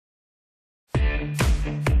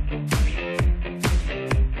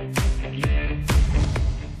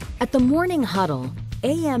At the morning huddle,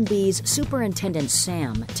 AMB's Superintendent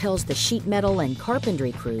Sam tells the sheet metal and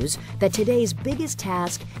carpentry crews that today's biggest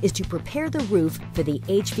task is to prepare the roof for the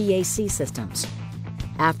HVAC systems.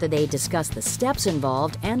 After they discuss the steps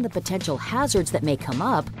involved and the potential hazards that may come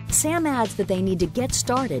up, Sam adds that they need to get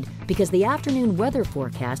started because the afternoon weather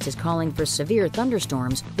forecast is calling for severe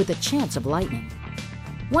thunderstorms with a chance of lightning.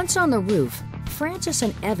 Once on the roof, Francis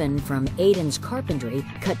and Evan from Aiden's Carpentry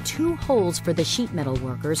cut 2 holes for the sheet metal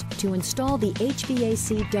workers to install the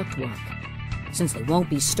HVAC ductwork. Since they won't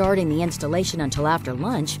be starting the installation until after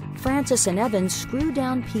lunch, Francis and Evan screw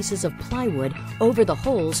down pieces of plywood over the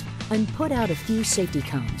holes and put out a few safety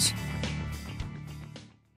cones.